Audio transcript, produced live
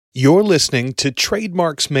You're listening to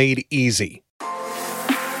Trademarks Made Easy.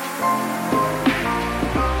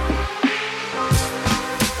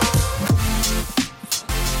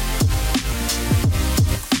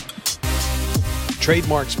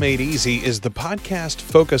 Trademarks Made Easy is the podcast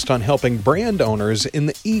focused on helping brand owners in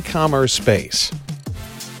the e-commerce space.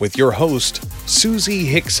 With your host, Susie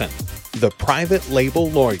Hickson, the private label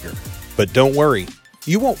lawyer. But don't worry,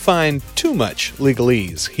 you won't find too much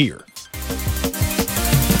legalese here.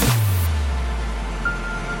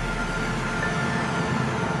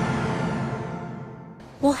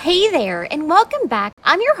 Well, hey there, and welcome back.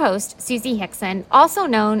 I'm your host, Susie Hickson, also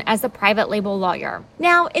known as the Private Label Lawyer.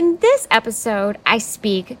 Now, in this episode, I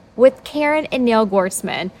speak with Karen and Neil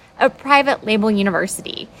Gortzman of Private Label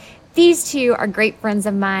University. These two are great friends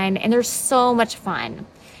of mine, and they're so much fun.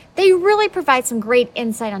 They really provide some great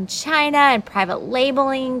insight on China and private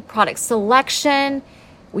labeling, product selection.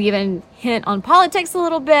 We even hint on politics a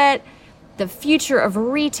little bit, the future of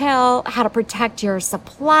retail, how to protect your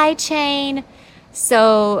supply chain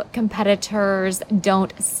so competitors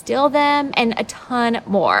don't steal them, and a ton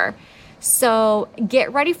more. So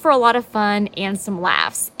get ready for a lot of fun and some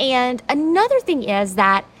laughs. And another thing is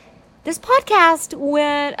that this podcast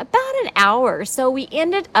went about an hour, so we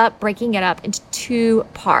ended up breaking it up into two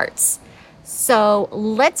parts. So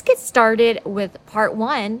let's get started with part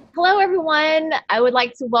one. Hello, everyone. I would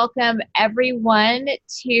like to welcome everyone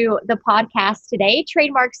to the podcast today,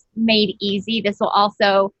 Trademarks Made Easy. This will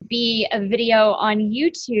also be a video on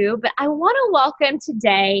YouTube. But I want to welcome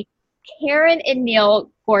today Karen and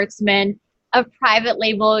Neil Gortzman of Private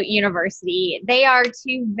Label University. They are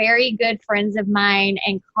two very good friends of mine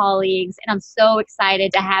and colleagues, and I'm so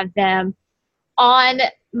excited to have them on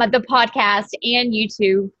the podcast and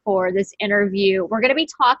YouTube for this interview. We're going to be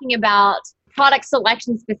talking about product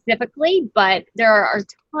selection specifically, but there are a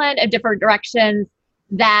ton of different directions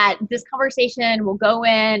that this conversation will go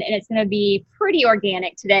in, and it's going to be pretty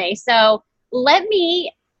organic today. So let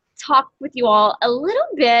me talk with you all a little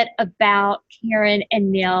bit about Karen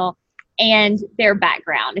and Neil and their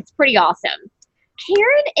background. It's pretty awesome.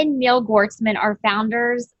 Karen and Neil Gortzman are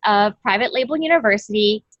founders of Private Label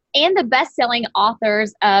University and the best-selling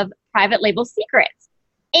authors of Private Label Secrets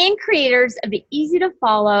and creators of the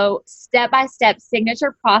easy-to-follow, step-by-step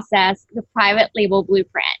signature process, the Private Label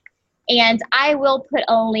Blueprint. And I will put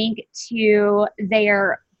a link to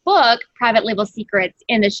their book, Private Label Secrets,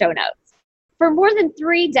 in the show notes. For more than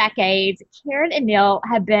 3 decades, Karen and Neil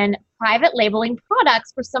have been private labeling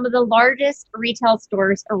products for some of the largest retail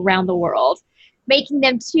stores around the world, making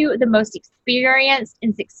them two of the most experienced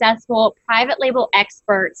and successful private label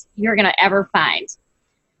experts you're going to ever find.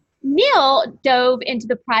 Neil dove into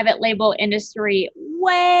the private label industry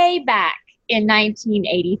way back in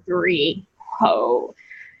 1983,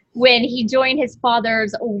 when he joined his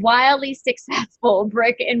father's wildly successful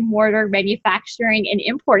brick and mortar manufacturing and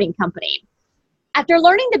importing company. After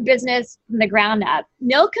learning the business from the ground up,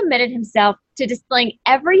 Neil committed himself to distilling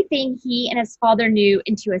everything he and his father knew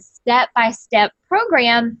into a step-by-step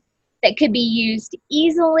program that could be used to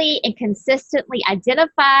easily and consistently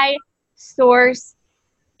identify, source,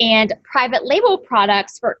 and private label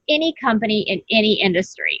products for any company in any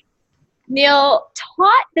industry. Neil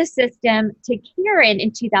taught the system to Karen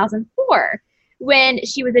in 2004 when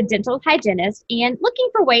she was a dental hygienist and looking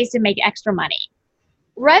for ways to make extra money.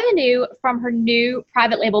 Revenue from her new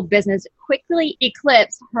private label business quickly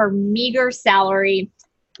eclipsed her meager salary,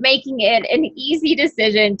 making it an easy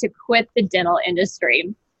decision to quit the dental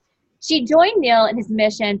industry. She joined Neil in his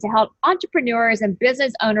mission to help entrepreneurs and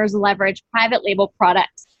business owners leverage private label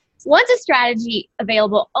products. Once a strategy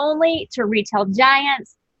available only to retail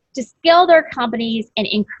giants to scale their companies and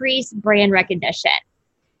increase brand recognition.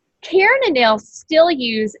 Karen and Neil still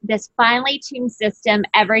use this finely tuned system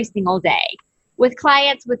every single day with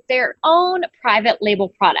clients with their own private label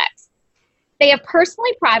products. They have personally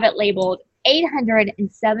private labeled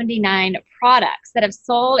 879 products that have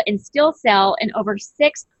sold and still sell in over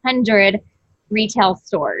 600 retail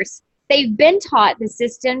stores. They've been taught the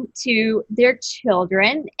system to their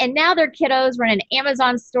children, and now their kiddos run an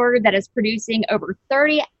Amazon store that is producing over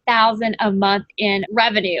 $30,000 a month in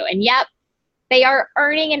revenue. And yep, they are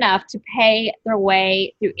earning enough to pay their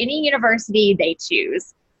way through any university they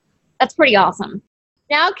choose. That's pretty awesome.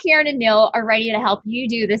 Now Karen and Neil are ready to help you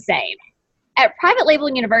do the same. At Private Label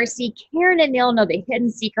University, Karen and Neil know the hidden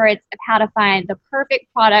secrets of how to find the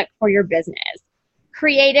perfect product for your business,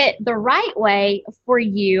 create it the right way for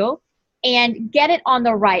you, and get it on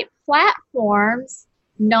the right platforms,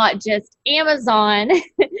 not just Amazon,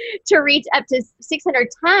 to reach up to 600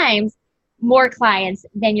 times more clients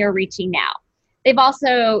than you're reaching now. They've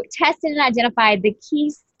also tested and identified the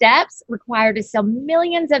key steps required to sell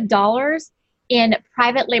millions of dollars in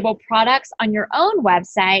private label products on your own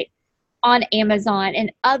website, on Amazon,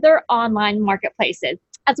 and other online marketplaces,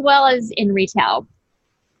 as well as in retail.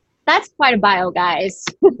 That's quite a bio, guys.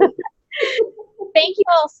 Thank you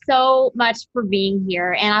all so much for being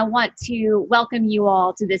here, and I want to welcome you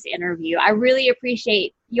all to this interview. I really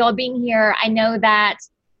appreciate you all being here. I know that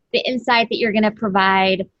the insight that you're going to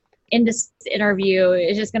provide in this interview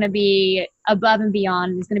is just going to be above and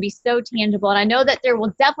beyond. It's going to be so tangible, and I know that there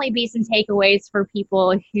will definitely be some takeaways for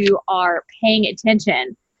people who are paying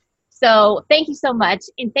attention. So thank you so much,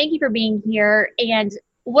 and thank you for being here. And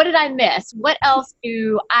what did I miss? What else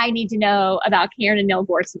do I need to know about Karen and Neil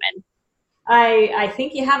Gortzman? I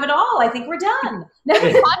think you have it all. I think we're done. The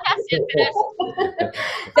podcast is finished.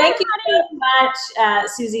 Thank you very much,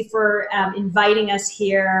 Susie, for inviting us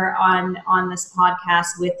here on this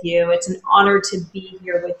podcast with you. It's an honor to be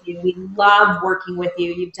here with you. We love working with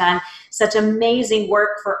you. You've done such amazing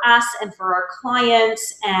work for us and for our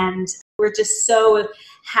clients, and we're just so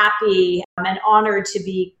happy and honored to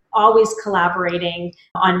be always collaborating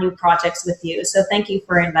on new projects with you. So thank you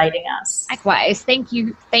for inviting us. Likewise. Thank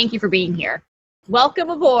you. Thank you for being here. Welcome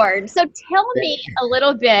aboard. So tell me a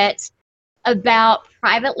little bit about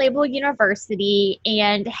Private Label University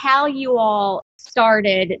and how you all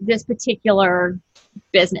started this particular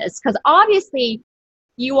business. Because obviously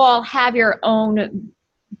you all have your own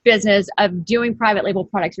business of doing private label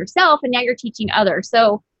products yourself, and now you're teaching others.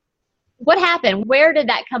 So what happened? Where did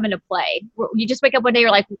that come into play? You just wake up one day,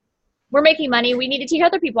 you're like, we're making money. We need to teach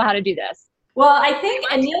other people how to do this. Well, I think,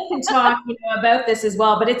 and Neil can talk about this as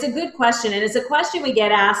well, but it's a good question. And it's a question we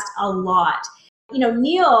get asked a lot.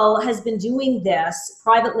 Neil has been doing this,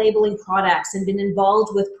 private labeling products, and been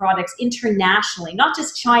involved with products internationally, not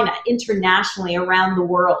just China, internationally around the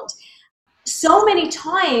world. So many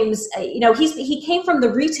times, he came from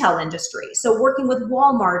the retail industry. So working with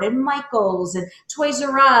Walmart and Michaels and Toys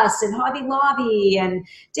R Us and Hobby Lobby and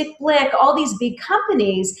Dick Blick, all these big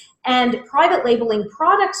companies, and private labeling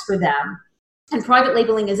products for them and private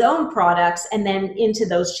labeling his own products and then into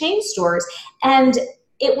those chain stores. And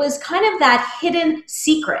it was kind of that hidden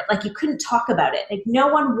secret. Like you couldn't talk about it. Like no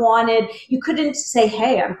one you couldn't say,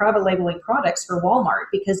 hey, I'm private labeling products for Walmart,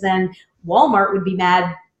 because then Walmart would be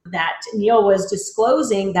mad that Neil was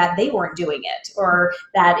disclosing that they weren't doing it, or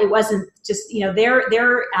that it wasn't just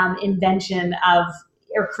their invention of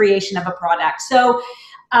or creation of a product. So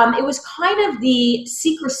it was kind of the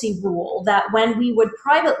secrecy rule that when we would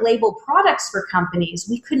private label products for companies,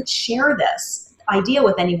 we couldn't share this idea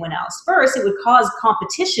with anyone else. First, it would cause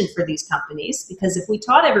competition for these companies, because if we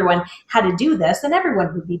taught everyone how to do this, then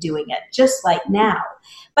everyone would be doing it, just like now.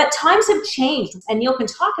 But times have changed, and Neil can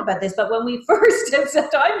talk about this, but when we first,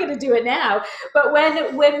 except I'm going to do it now, but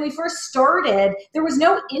when we first started, there was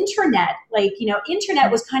no internet. Internet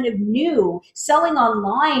was kind of new. Selling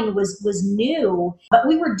online was new, but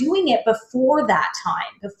we were doing it before that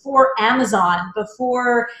time, before Amazon,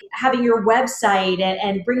 before having your website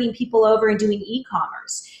and bringing people over and doing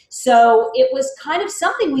e-commerce. So it was kind of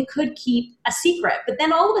something we could keep a secret. But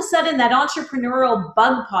then all of a sudden that entrepreneurial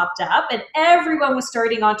bug popped up, and everyone was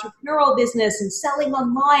starting entrepreneurial business and selling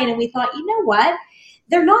online. And we thought, you know what?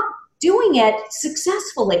 They're not doing it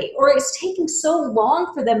successfully, or it's taking so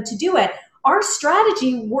long for them to do it. Our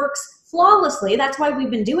strategy works flawlessly. That's why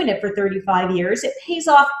we've been doing it for 35 years. It pays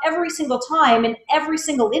off every single time in every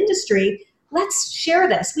single industry. Let's share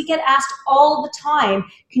this. We get asked all the time,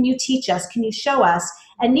 can you teach us? Can you show us?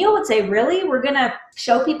 And Neil would say, really? We're going to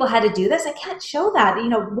show people how to do this? I can't show that.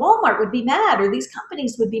 Walmart would be mad, or these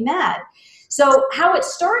companies would be mad. So how it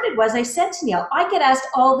started was, I said to Neil, I get asked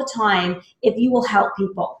all the time if you will help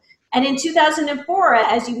people. And in 2004,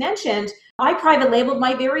 as you mentioned, I private labeled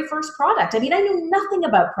my very first product. I knew nothing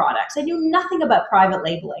about products. I knew nothing about private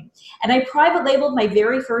labeling. And I private labeled my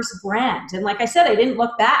very first brand. And like I said, I didn't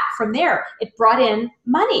look back from there. It brought in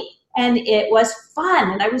money. And it was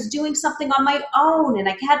fun, and I was doing something on my own, and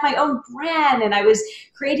I had my own brand, and I was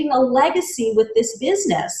creating a legacy with this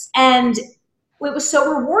business. And it was so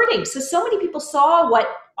rewarding. So many people saw what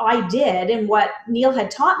I did and what Neil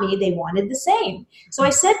had taught me. They wanted the same. So I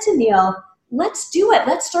said to Neil, let's do it.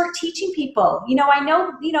 Let's start teaching people. I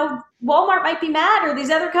know, Walmart might be mad, or these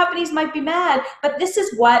other companies might be mad, but this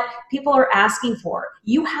is what people are asking for.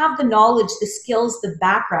 You have the knowledge, the skills, the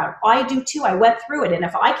background. I do too. I went through it. And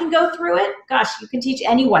if I can go through it, gosh, you can teach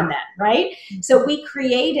anyone then, right? So we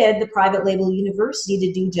created the Private Label University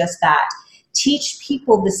to do just that. Teach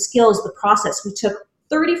people the skills, the process. We took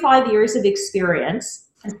 35 years of experience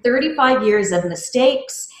and 35 years of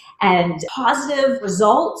mistakes and positive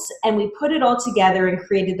results. And we put it all together and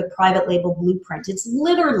created the private label blueprint. It's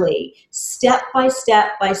literally step by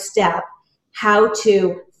step by step how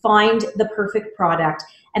to find the perfect product.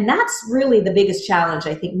 And that's really the biggest challenge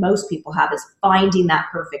I think most people have, is finding that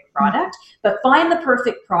perfect product. But find the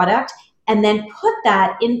perfect product and then put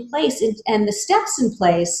that in place and the steps in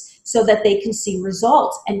place so that they can see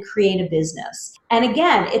results and create a business. And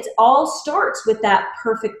again, it all starts with that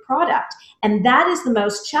perfect product. And that is the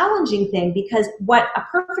most challenging thing, because what a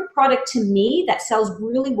perfect product to me that sells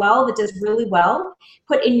really well, that does really well,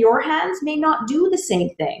 put in your hands may not do the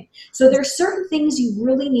same thing. So there's certain things you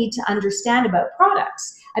really need to understand about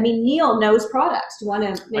products. I mean, Neil knows products. Do you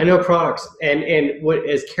want to? I know products. And what,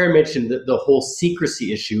 as Karen mentioned, the whole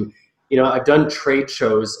secrecy issue, I've done trade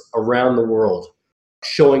shows around the world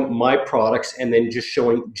showing my products and then just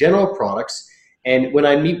showing general products. And when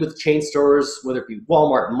I meet with chain stores, whether it be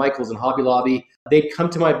Walmart and Michael's and Hobby Lobby, they'd come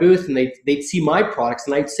to my booth and they'd see my products,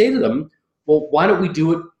 and I'd say to them, well, why don't we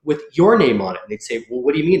do it with your name on it? And they'd say, well,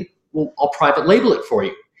 what do you mean? Well, I'll private label it for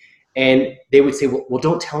you. And they would say, well,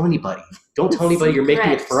 don't tell anybody. Don't tell anybody you're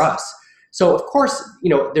making it for us. So of course,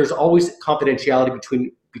 there's always confidentiality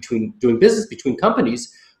between doing business between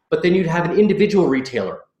companies, but then you'd have an individual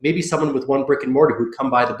retailer, maybe someone with one brick and mortar who'd come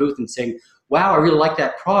by the booth and saying, wow, I really like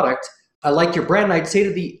that product. I like your brand. And I'd say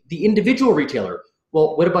to the individual retailer,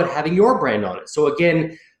 well, what about having your brand on it? So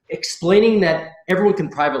again, explaining that everyone can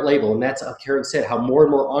private label. And that's how Karen said, how more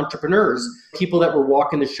and more entrepreneurs, people that were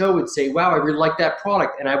walking the show would say, wow, I really like that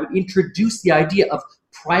product. And I would introduce the idea of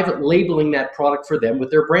private labeling that product for them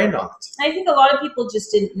with their brand on it. I think a lot of people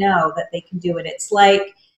just didn't know that they can do it. It's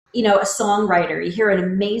like, a songwriter. You hear an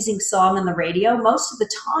amazing song on the radio. Most of the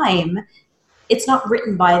time, it's not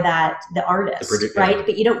written by the artist, right?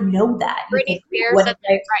 But you don't know that. Britney Spears,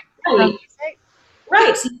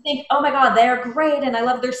 right. So you think, oh my God, they're great and I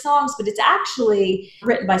love their songs, but it's actually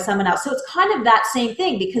written by someone else. So it's kind of that same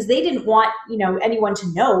thing, because they didn't want, anyone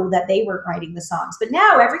to know that they were writing the songs. But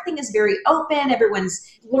now everything is very open. Everyone's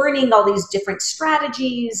learning all these different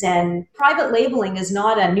strategies, and private labeling is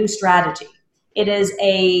not a new strategy. It is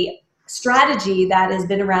a strategy that has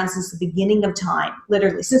been around since the beginning of time,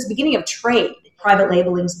 literally since the beginning of trade. Private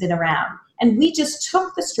labeling has been around. And we just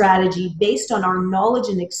took the strategy based on our knowledge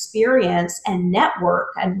and experience and network.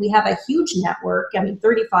 And we have a huge network,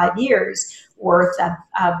 35 years worth of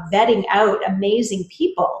vetting out amazing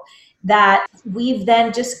people, that we've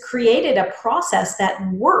then just created a process that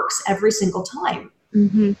works every single time.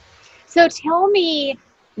 Mm-hmm. So tell me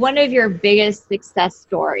one of your biggest success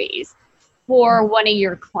stories for one of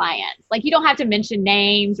your clients. Like, you don't have to mention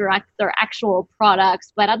names or their actual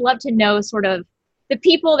products, but I'd love to know sort of the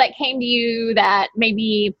people that came to you that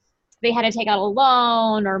maybe they had to take out a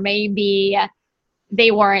loan, or maybe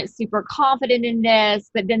they weren't super confident in this,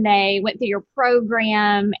 but then they went through your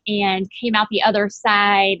program and came out the other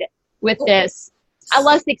side with this. I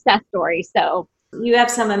love success stories. So you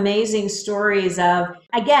have some amazing stories of,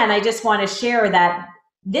 again, I just want to share that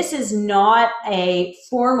this is not a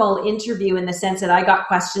formal interview in the sense that I got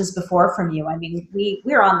questions before from you. I mean,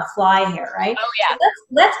 we're on the fly here, right? Oh yeah.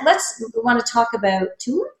 So let's want to talk about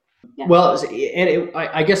Tulip. Yeah. Well,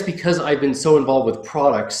 I guess because I've been so involved with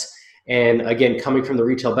products, and again, coming from the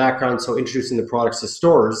retail background, so introducing the products to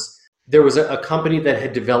stores, there was a company that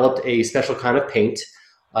had developed a special kind of paint,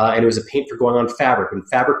 and it was a paint for going on fabric. And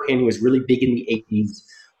fabric painting was really big in the 80s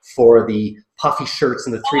for the puffy shirts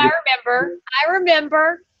and the 3D. I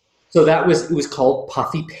remember. So it was called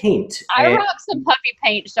puffy paint. I rock some puffy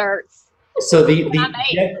paint shirts. So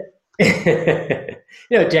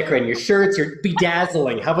decorating your shirts, you're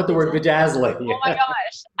bedazzling. How about the word bedazzling? Oh my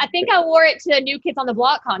gosh. I think I wore it to a New Kids on the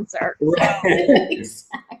Block concert.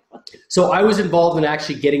 Exactly. So I was involved in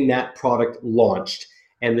actually getting that product launched.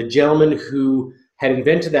 And the gentleman who had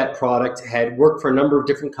invented that product had worked for a number of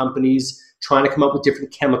different companies trying to come up with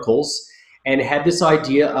different chemicals, and had this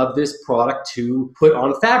idea of this product to put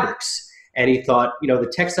on fabrics. And he thought,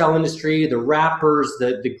 the textile industry, the rappers,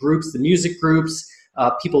 the groups, the music groups,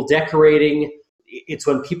 people decorating, it's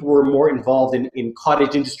when people were more involved in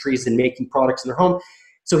cottage industries and making products in their home.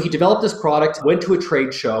 So he developed this product, went to a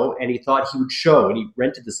trade show, and he thought he would show, and he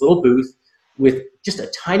rented this little booth with just a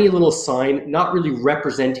tiny little sign, not really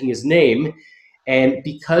representing his name. And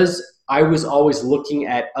because I was always looking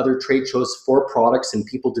at other trade shows for products and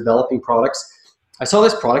people developing products, I saw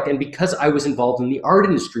this product, and because I was involved in the art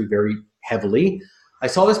industry very heavily, I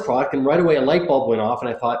saw this product, and right away a light bulb went off, and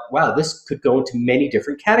I thought, wow, this could go into many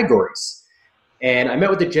different categories. And I met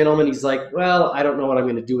with the gentleman. He's like, well, I don't know what I'm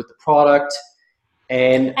going to do with the product.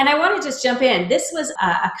 And I want to just jump in. This was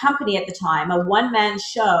a company at the time, a one-man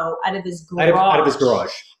show out of his garage. Out of his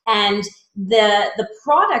garage. And the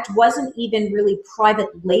product wasn't even really private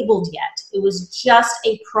labeled yet. It was just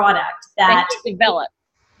a product that he developed.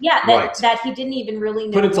 Yeah, Right. that he didn't even really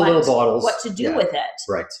know Put into little bottles. what to do Yeah. with it.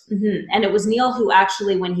 Right. And it was Neil who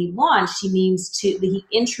actually, when he launched, he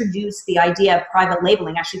introduced the idea of private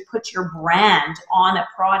labeling, actually put your brand on a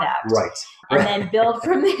product. Right. And then build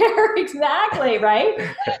from there. Exactly, right?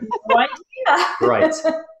 Right. Right.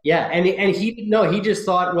 Yeah. And he just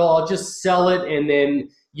thought, well, I'll just sell it and then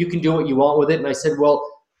you can do what you want with it. And I said, well,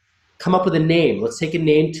 come up with a name. Let's take a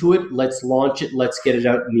name to it. Let's launch it. Let's get it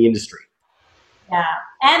out in the industry. Yeah.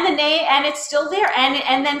 And the name, and it's still there.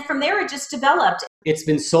 And then from there, it just developed. It's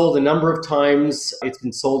been sold a number of times. It's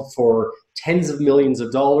been sold for tens of millions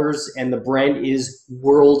of dollars, and the brand is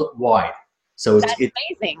worldwide. So That's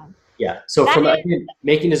amazing. Yeah. So That from is-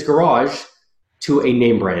 making his garage to a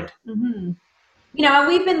name brand. Mm-hmm. You know, and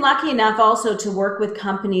we've been lucky enough also to work with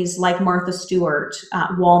companies like Martha Stewart,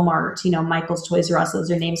 Walmart, Michael's Toys R Us.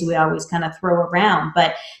 Those are names we always kind of throw around,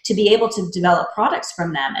 but to be able to develop products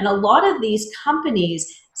from them. And a lot of these companies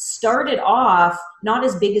started off not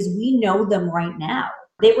as big as we know them right now.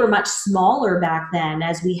 They were much smaller back then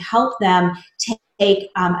as we helped them take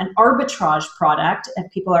an arbitrage product.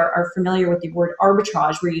 If people are familiar with the word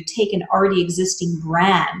arbitrage, where you take an already existing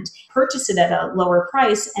brand, purchase it at a lower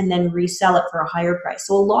price, and then resell it for a higher price.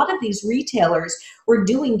 So a lot of these retailers were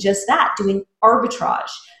doing just that, doing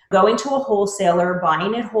arbitrage, going to a wholesaler,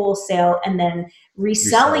 buying it wholesale, and then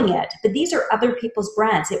reselling it. But these are other people's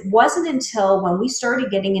brands. It wasn't until when we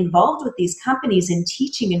started getting involved with these companies and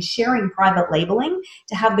teaching and sharing private labeling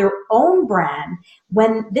to have their own brand,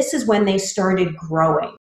 when they started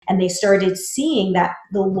growing and they started seeing that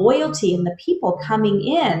the loyalty and the people coming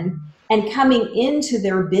in and coming into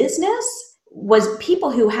their business was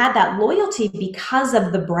people who had that loyalty because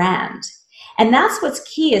of the brand. And that's what's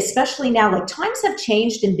key, especially now. Like, times have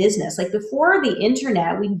changed in business. Like, before the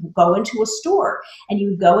internet, we'd go into a store and you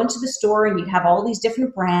would go into the store and you'd have all these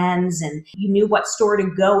different brands and you knew what store to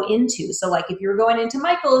go into. So like if you were going into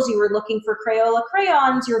Michael's, you were looking for Crayola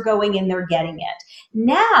crayons, you're going in there getting it.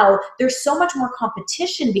 Now there's so much more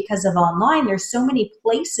competition because of online. There's so many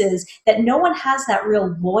places that no one has that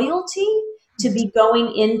real loyalty to be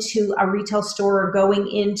going into a retail store or going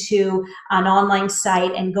into an online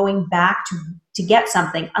site and going back to get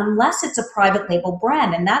something unless it's a private label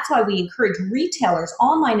brand. And that's why we encourage retailers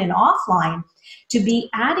online and offline to be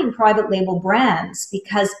adding private label brands,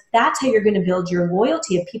 because that's how you're going to build your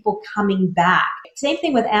loyalty of people coming back. Same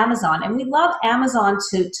thing with Amazon. And we love Amazon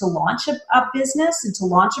to launch a business and to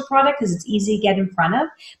launch a product because it's easy to get in front of,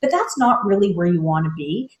 but that's not really where you want to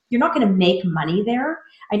be. You're not going to make money there.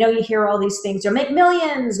 I know you hear all these things. You'll make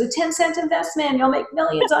millions with 10-cent investment. You'll make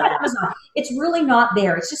millions on Amazon. It's really not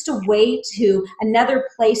there. It's just a way to another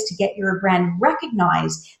place to get your brand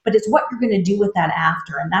recognized, but it's what you're going to do with that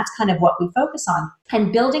after. And that's kind of what we focus on.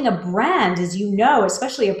 And building a brand, as you know,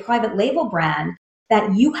 especially a private label brand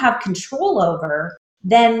that you have control over,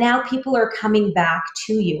 then now people are coming back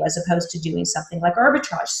to you as opposed to doing something like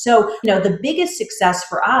arbitrage. So, the biggest success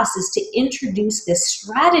for us is to introduce this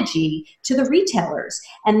strategy to the retailers.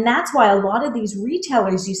 And that's why a lot of these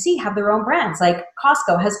retailers you see have their own brands. Like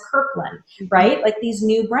Costco has Kirkland, right? Like these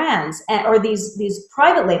new brands or these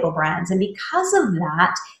private label brands. And because of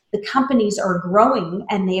that, the companies are growing,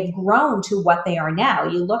 and they have grown to what they are now.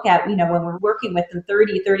 You look at, when we're working with them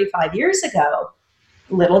 30, 35 years ago,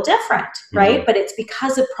 little different, right? Mm-hmm. But it's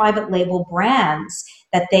because of private label brands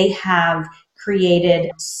that they have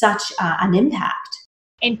created such an impact.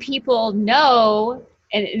 And people know,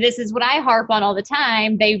 and this is what I harp on all the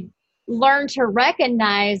time, they learn to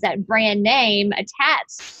recognize that brand name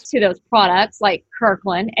attached to those products like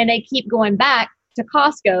Kirkland, and they keep going back to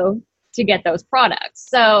Costco to get those products.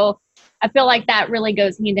 So I feel like that really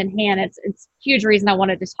goes hand in hand. It's a huge reason I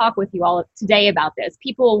wanted to talk with you all today about this.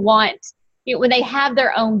 People want, when they have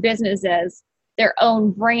their own businesses, their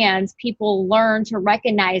own brands, people learn to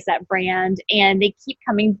recognize that brand and they keep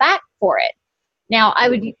coming back for it. Now, I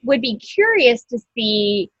would be curious to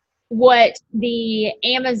see what the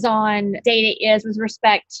Amazon data is with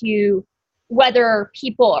respect to whether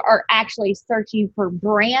people are actually searching for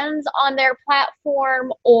brands on their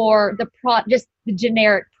platform or just the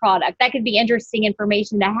generic product. That could be interesting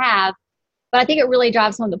information to have, but I think it really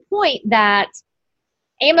drives home the point that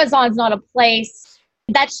Amazon's not a place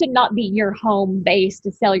that should not be your home base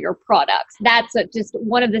to sell your products. That's just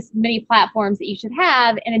one of the many platforms that you should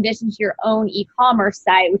have in addition to your own e-commerce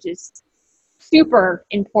site, which is super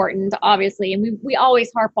important, obviously. And we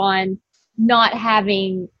always harp on not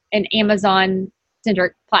having an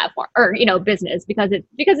Amazon-centric platform or, business because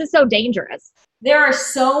it's so dangerous. There are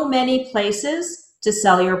so many places to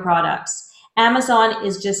sell your products. Amazon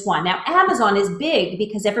is just one. Now, Amazon is big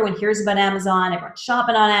because everyone hears about Amazon, everyone's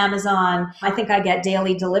shopping on Amazon. I think I get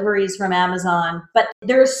daily deliveries from Amazon, but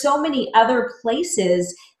there are so many other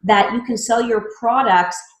places that you can sell your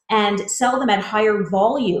products and sell them at higher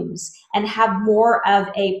volumes and have more of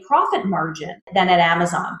a profit margin than at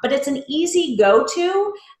Amazon. But it's an easy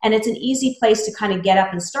go-to and it's an easy place to kind of get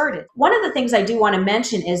up and start it. One of the things I do want to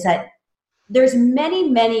mention is that there's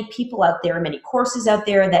many people out there, many courses out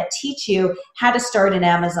there that teach you how to start an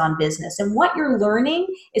Amazon business. And what you're learning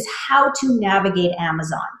is how to navigate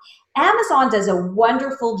Amazon. Amazon does a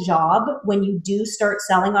wonderful job when you do start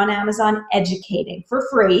selling on Amazon, educating for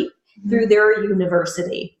free through their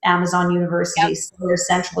university, Amazon University, their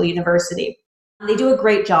Central University. They do a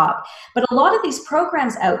great job. But a lot of these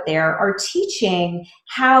programs out there are teaching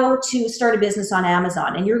how to start a business on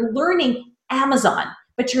Amazon. And you're learning Amazon,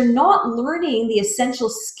 but you're not learning the essential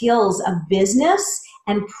skills of business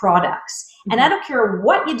and products. And I don't care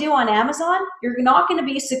what you do on Amazon, you're not going to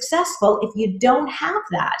be successful if you don't have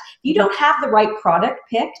that. If you don't have the right product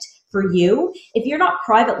picked for you, if you're not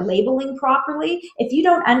private labeling properly, if you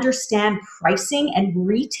don't understand pricing and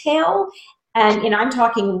retail, and I'm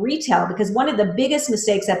talking retail because one of the biggest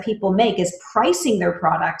mistakes that people make is pricing their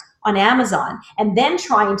product on Amazon and then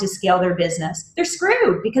trying to scale their business. They're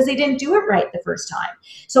screwed because they didn't do it right the first time.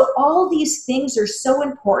 So all these things are so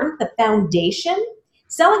important, the foundation.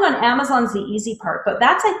 Selling on Amazon's the easy part, but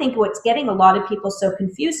that's, I think, what's getting a lot of people so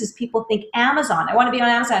confused is people think Amazon, I want to be on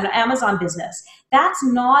Amazon, an Amazon business. That's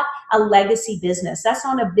not a legacy business. That's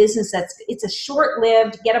not a business it's a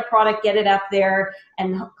short-lived, get a product, get it up there,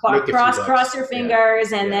 and cross your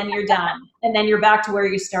fingers, and then you're done. And then you're back to where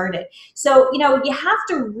you started. So, you have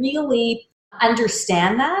to really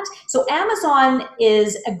understand that. So Amazon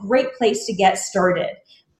is a great place to get started.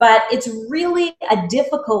 But it's really a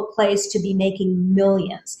difficult place to be making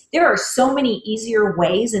millions. There are so many easier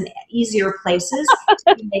ways and easier places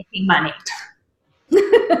to be making money.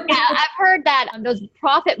 Yeah, I've heard that those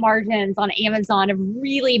profit margins on Amazon have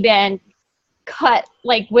really been cut,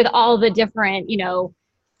 like with all the different,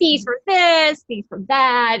 fees for this, fees for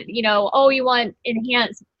that, you want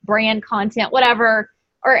enhanced brand content, whatever.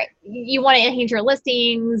 Or you want to enhance your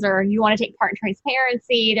listings, or you want to take part in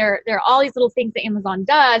transparency. There are all these little things that Amazon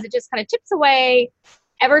does. It just kind of chips away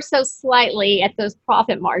ever so slightly at those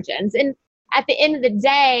profit margins. And at the end of the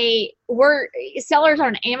day, sellers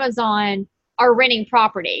on Amazon are renting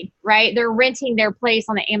property, right? They're renting their place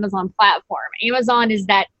on the Amazon platform. Amazon is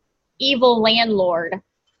that evil landlord.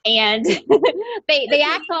 And they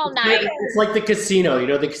act all nice. It's like the casino.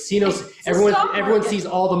 The casinos, everyone sees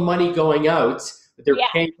all the money going out. They're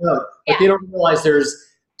paying up, but they don't realize there's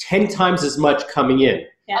 10 times as much coming in.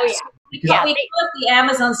 Yeah. Oh, yeah. We call it the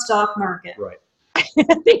Amazon stock market. Right.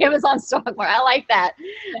 The Amazon stock market. I like that.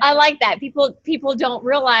 I like that. People don't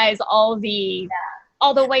realize all the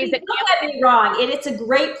ways that. Don't get me wrong. It's a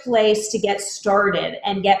great place to get started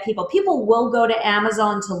and get people. People will go to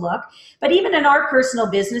Amazon to look, but even in our personal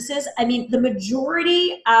businesses, the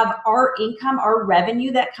majority of our income, our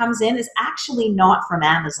revenue that comes in is actually not from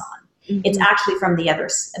Amazon. Mm-hmm. It's actually from the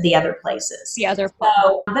other places.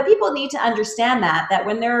 But people need to understand that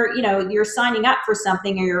when they're, you're signing up for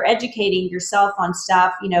something or you're educating yourself on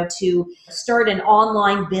stuff, to start an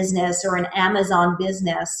online business or an Amazon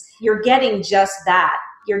business, you're getting just that.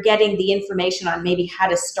 You're getting the information on maybe how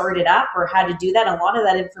to start it up or how to do that. A lot of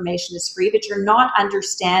that information is free, but you're not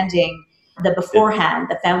understanding the beforehand,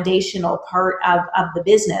 the foundational part of the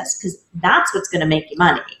business, because that's what's going to make you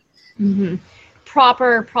money. Mm-hmm.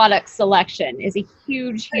 Proper product selection is a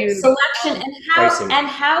huge selection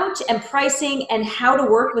and pricing and how to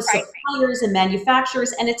work with suppliers and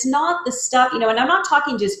manufacturers. And it's not the stuff, and I'm not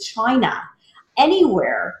talking just China,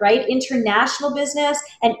 anywhere, right? International business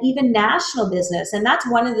and even national business. And that's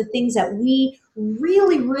one of the things that we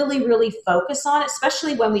really, really, really focus on,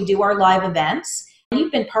 especially when we do our live events.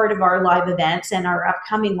 You've been part of our live events and our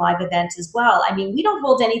upcoming live events as well. We don't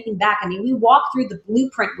hold anything back. We walk through the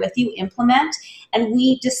blueprint with you, implement, and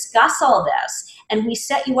we discuss all this. And we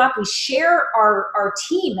set you up. We share our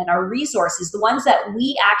team and our resources, the ones that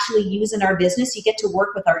we actually use in our business. You get to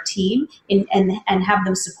work with our team and have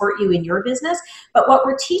them support you in your business. But what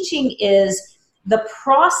we're teaching is the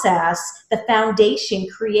process, the foundation,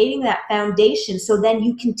 creating that foundation so then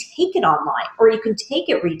you can take it online or you can take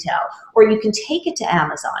it retail or you can take it to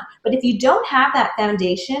Amazon. But if you don't have that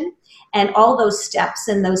foundation and all those steps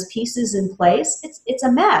and those pieces in place, it's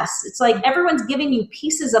a mess. It's like everyone's giving you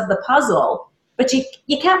pieces of the puzzle, but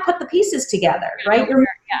you can't put the pieces together, right?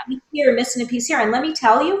 You're missing a piece here. And let me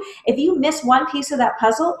tell you, if you miss one piece of that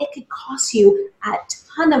puzzle, it could cost you a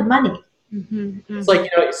ton of money. It's like,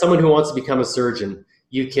 someone who wants to become a surgeon.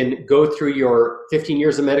 You can go through your 15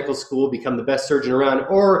 years of medical school, become the best surgeon around,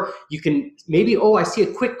 or you can maybe, I see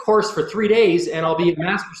a quick course for 3 days and I'll be a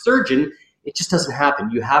master surgeon. It just doesn't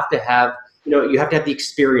happen. You have to have, you have to have the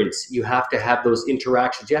experience. You have to have those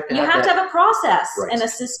interactions. You have to have a process and a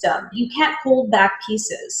system. You can't hold back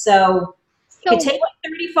pieces. So it could take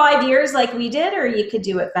 35 years like we did, or you could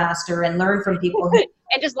do it faster and learn from people who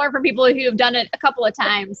and just learn from people who have done it a couple of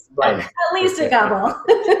times. Right. At least a couple.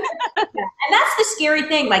 And that's the scary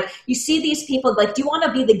thing. Like, you see these people, like, do you want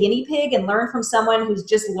to be the guinea pig and learn from someone who's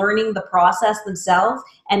just learning the process themselves,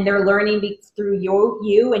 and they're learning through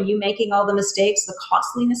you and you making all the mistakes, the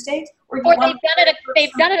costly mistakes? Or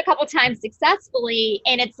they've done it a couple times successfully,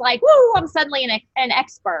 and it's like, woo, I'm suddenly an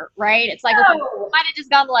expert, right? It's like, I might have just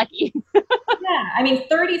gotten lucky. Yeah, I mean,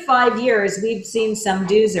 35 years, we've seen some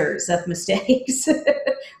doozers of mistakes,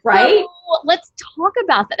 right? So let's talk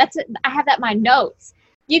about that. I have that in my notes.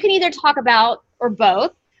 You can either talk about, or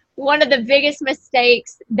both, one of the biggest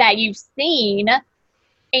mistakes that you've seen,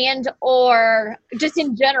 and or just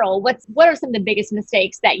in general, what are some of the biggest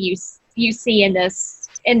mistakes that you see in this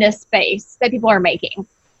space that people are making?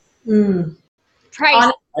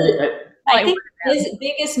 Price. I think the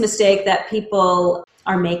biggest mistake that people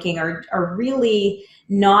are making are really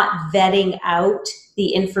not vetting out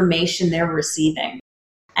the information they're receiving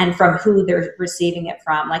and from who they're receiving it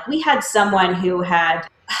from. Like, we had someone who had,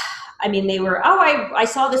 they were, I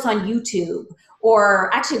saw this on YouTube.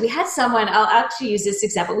 Or actually, we had someone, I'll actually use this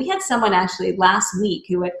example. We had someone actually last week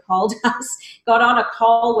who had called us, got on a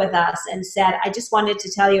call with us and said, I just wanted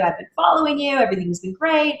to tell you I've been following you. Everything's been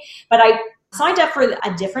great. But I signed up for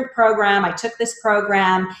a different program. I took this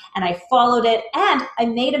program and I followed it and I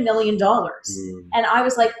made $1 million. And I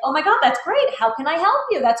was like, oh my God, that's great. How can I help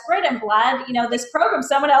you? That's great. I'm glad, this program,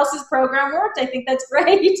 someone else's program worked. I think that's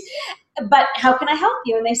great. But how can I help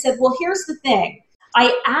you? And they said, well, here's the thing.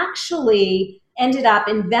 I actually ended up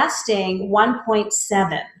investing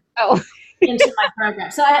 1.7 into my program.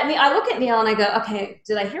 So I look at Neil and I go, okay,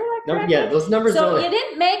 did I hear that correctly? No, yeah, those numbers. So you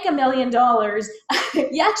didn't make $1 million.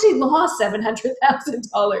 You actually lost $700,000. So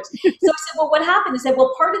I said, well, what happened? I said,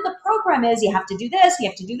 well, part of the program is you have to do this, you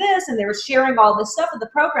have to do this, and they were sharing all this stuff with the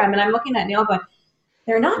program. And I'm looking at Neil going,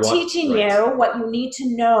 they're not teaching you what you need to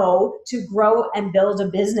know to grow and build a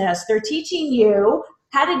business. They're teaching you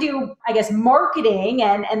how to do, I guess, marketing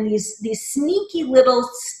and these sneaky little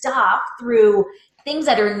stuff through things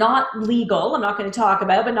that are not legal. I'm not going to talk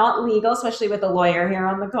about, but not legal, especially with a lawyer here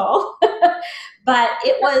on the call. But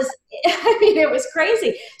it was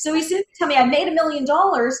crazy. So he said to me, I made $1 million,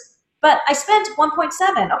 but I spent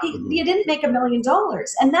 1.7. Okay, you didn't make $1 million.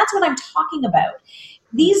 And that's what I'm talking about.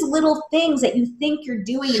 These little things that you think you're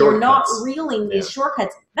doing, you're not reeling these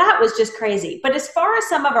shortcuts. That was just crazy. But as far as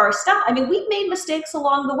some of our stuff, we've made mistakes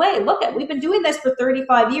along the way. We've been doing this for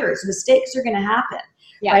 35 years. Mistakes are going to happen.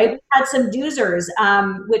 Yeah. Right? We had some doozers,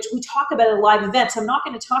 which we talk about at a live event. So I'm not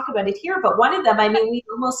going to talk about it here. But one of them, we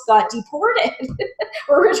almost got deported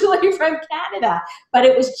originally from Canada. But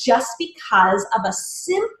it was just because of a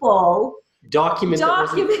simple document.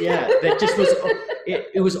 That just was,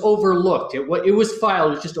 it was overlooked. It was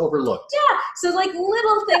filed, it was just overlooked. Yeah, so like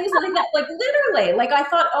little things like that, like literally, like I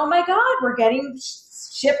thought, oh my God, we're getting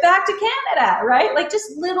shipped back to Canada, right? Like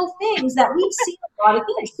just little things that we've seen a lot of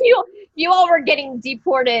things. You all were getting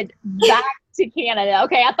deported back to Canada.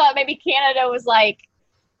 Okay, I thought maybe Canada was like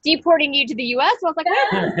deporting you to the U.S. I was like,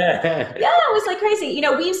 wait. Yeah, it was like crazy.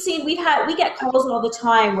 We get calls all the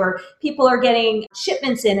time where people are getting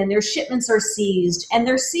shipments in and their shipments are seized, and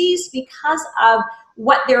they're seized because of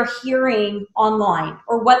what they're hearing online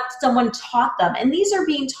or what someone taught them. And these are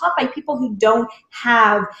being taught by people who don't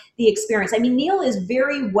have the experience. Neil is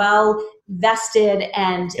very well vested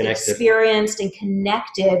and experienced and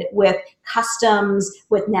connected with customs,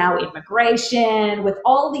 with now immigration, with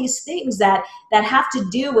all these things that have to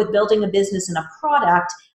do with building a business and a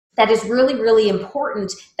product. That is really, really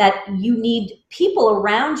important, that you need people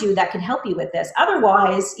around you that can help you with this.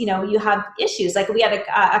 Otherwise, you have issues. Like we had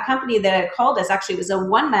a company that called us, actually it was a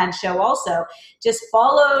one-man show also, just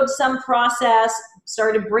followed some process,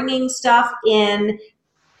 started bringing stuff in,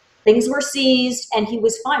 things were seized, and he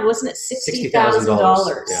was fine. Wasn't it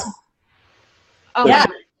 $60,000? Yeah. Oh, yeah.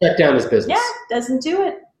 Shut down his business. Yeah, doesn't do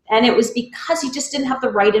it. And it was because he just didn't have the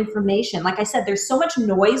right information. Like I said, there's so much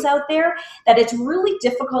noise out there that it's really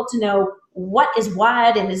difficult to know what is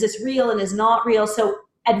what and is this real and is not real. So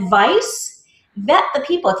advice, vet the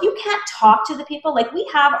people. If you can't talk to the people, like we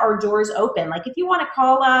have our doors open. Like if you want to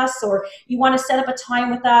call us or you want to set up a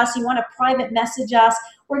time with us, you want to private message us,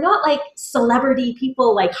 we're not like celebrity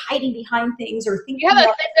people like hiding behind things or thinking. You have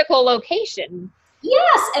a physical location.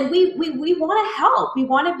 Yes, and we want to help. We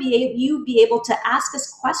want to be able to ask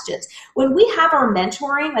us questions. When we have our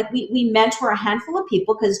mentoring, like we mentor a handful of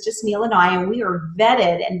people, because just Neil and I, and we are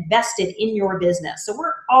vetted and vested in your business. So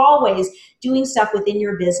we're always doing stuff within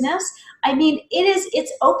your business. I mean,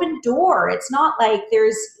 it's open door. It's not like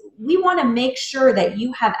we want to make sure that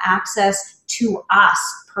you have access to us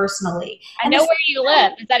personally. I know where you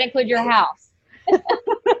live. Does that include your house? You'll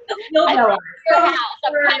know your house.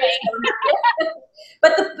 I'm coming.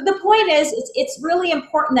 But the point is, it's really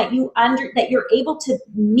important that that you're able to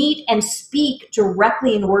meet and speak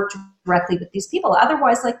directly and work directly with these people.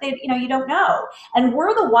 Otherwise, like you don't know. And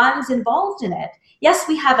we're the ones involved in it. Yes,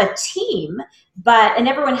 we have a team, and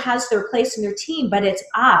everyone has their place in their team, but it's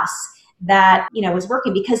us that is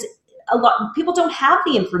working, because a lot of people don't have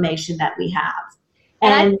the information that we have.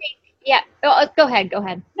 And I think, go ahead.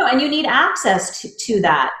 No, and you need access to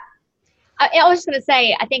that. I was just going to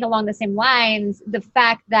say, I think along the same lines, the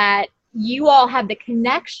fact that you all have the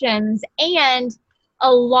connections and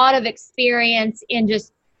a lot of experience in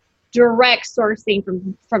just direct sourcing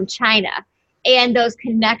from China, and those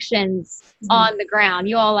connections on the ground.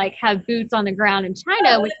 You all like have boots on the ground in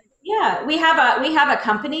China. Yeah, we have a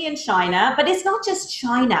company in China, but it's not just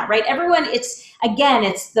China, right? Everyone, it's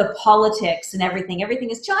the politics and everything. Everything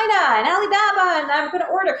is China and Alibaba, and I'm going to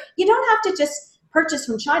order. You don't have to just purchase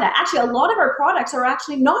from China. Actually, a lot of our products are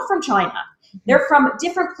actually not from China. They're from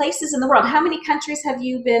different places in the world. How many countries have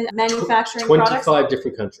you been manufacturing 25 products?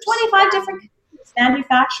 different countries. 25 different countries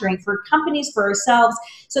manufacturing for companies, for ourselves.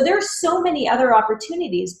 So there are so many other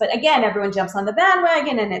opportunities. But again, everyone jumps on the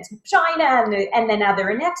bandwagon and it's China and then now they're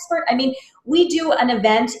an expert. I mean, we do an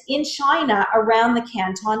event in China around the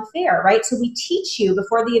Canton Fair, right? So we teach you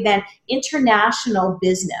before the event international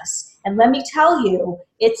business. And let me tell you,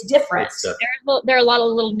 it's different. There are a lot of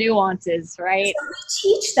little nuances, right? So we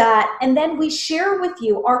teach that, and then we share with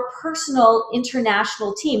you our personal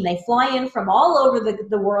international team. They fly in from all over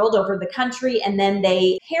the world, over the country, and then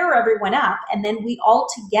they pair everyone up, and then we all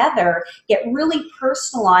together get really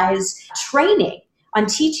personalized training on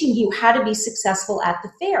teaching you how to be successful at the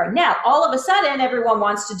fair. Now, all of a sudden, everyone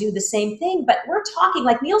wants to do the same thing, but we're talking,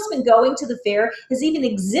 like Neil's been going to the fair, has even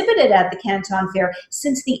exhibited at the Canton Fair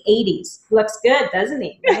since the 80s. Looks good, doesn't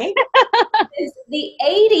he? Right? Since the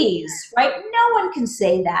 80s, right? No one can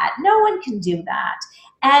say that. No one can do that.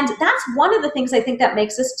 And that's one of the things I think that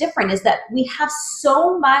makes us different, is that we have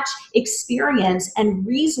so much experience and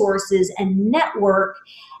resources and network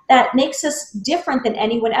that makes us different than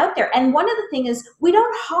anyone out there. And one of the things is we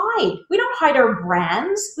don't hide our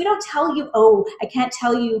brands. We don't tell you, oh, I can't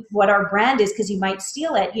tell you what our brand is because you might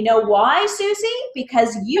steal it. You know why, Susie?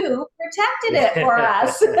 Because you protected it for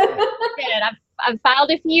us. Good. I've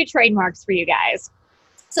filed a few trademarks for you guys.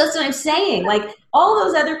 So that's what I'm saying. Like all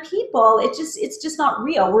those other people, it's just not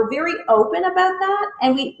real. We're very open about that,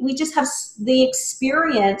 and we just have the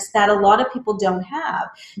experience that a lot of people don't have.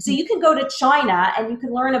 So you can go to China and you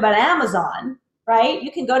can learn about Amazon, right? You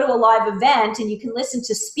can go to a live event and you can listen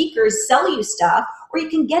to speakers sell you stuff, or you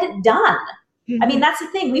can get it done. I mean, that's the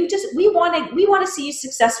thing. We want to see you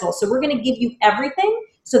successful. So we're going to give you everything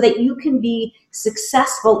so that you can be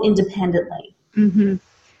successful independently. Mm-hmm.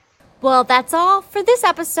 Well, that's all for this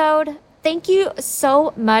episode. Thank you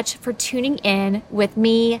so much for tuning in with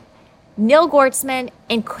me, Neil Gortzman,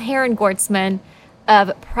 and Karen Gortzman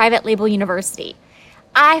of Private Label University.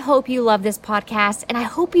 I hope you love this podcast, and I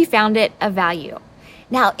hope you found it of value.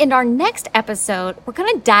 Now, in our next episode, we're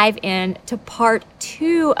going to dive into part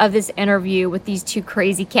 2 of this interview with these two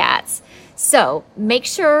crazy cats. So make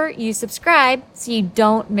sure you subscribe so you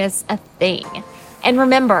don't miss a thing. And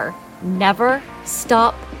remember, never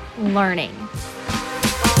stop learning.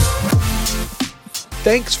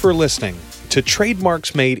 Thanks for listening to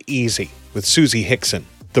Trademarks Made Easy with Susie Hickson,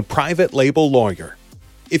 the private label lawyer.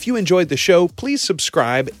 If you enjoyed the show, please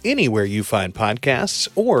subscribe anywhere you find podcasts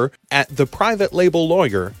or at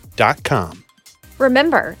theprivatelabellawyer.com.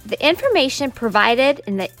 Remember, the information provided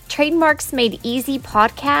in the Trademarks Made Easy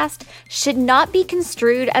podcast should not be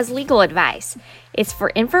construed as legal advice. It's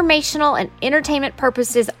for informational and entertainment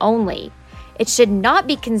purposes only. It should not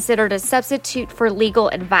be considered a substitute for legal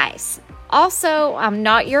advice. Also, I'm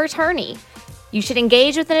not your attorney. You should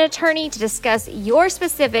engage with an attorney to discuss your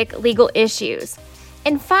specific legal issues.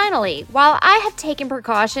 And finally, while I have taken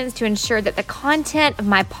precautions to ensure that the content of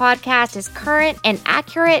my podcast is current and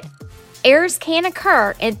accurate, errors can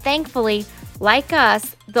occur, and thankfully, like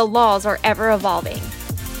us, the laws are ever evolving.